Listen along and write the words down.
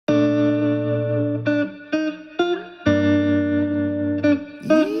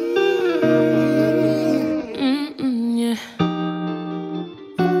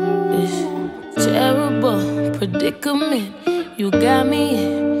predicament. You got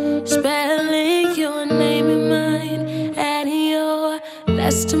me spelling your name in mine, adding your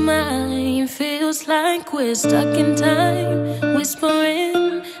last to mine. Feels like we're stuck in time,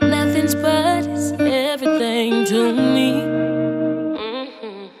 whispering nothing's but it's everything to me.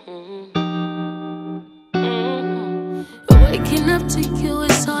 Waking up to you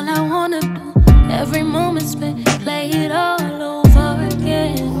is all I wanna do. Every moment spent, play it all over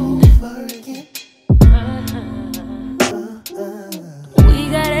again. We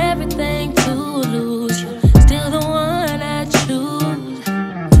got everything to lose. You're still the one I choose.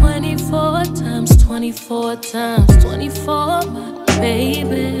 24 times, 24 times, 24, my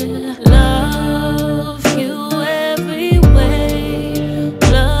baby. Love you every way,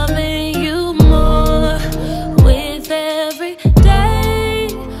 loving you more with every day.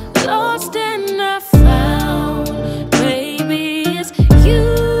 Lost and I found, baby, it's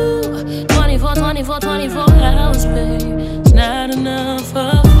you. 24, 24, 24 hours, babe. It's not enough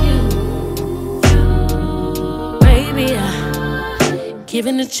of you. Baby,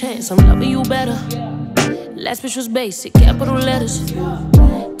 given a chance, I'm loving you better. Last bitch was basic, capital letters.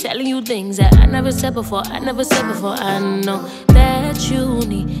 Telling you things that I never said before, I never said before. I know that you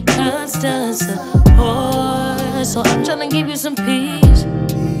need constant support, so I'm tryna give you some peace.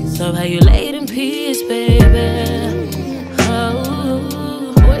 Love how you laid in peace, baby.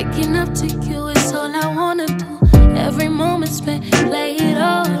 Oh, waking up to you is all I wanna do. Every moment spent, play it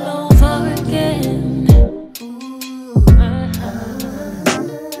all over again.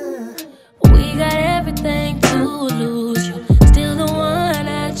 We got everything to lose. You're still the one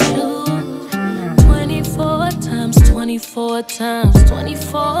I choose. 24 times, 24 times,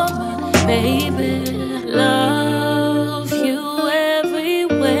 24, my baby. Love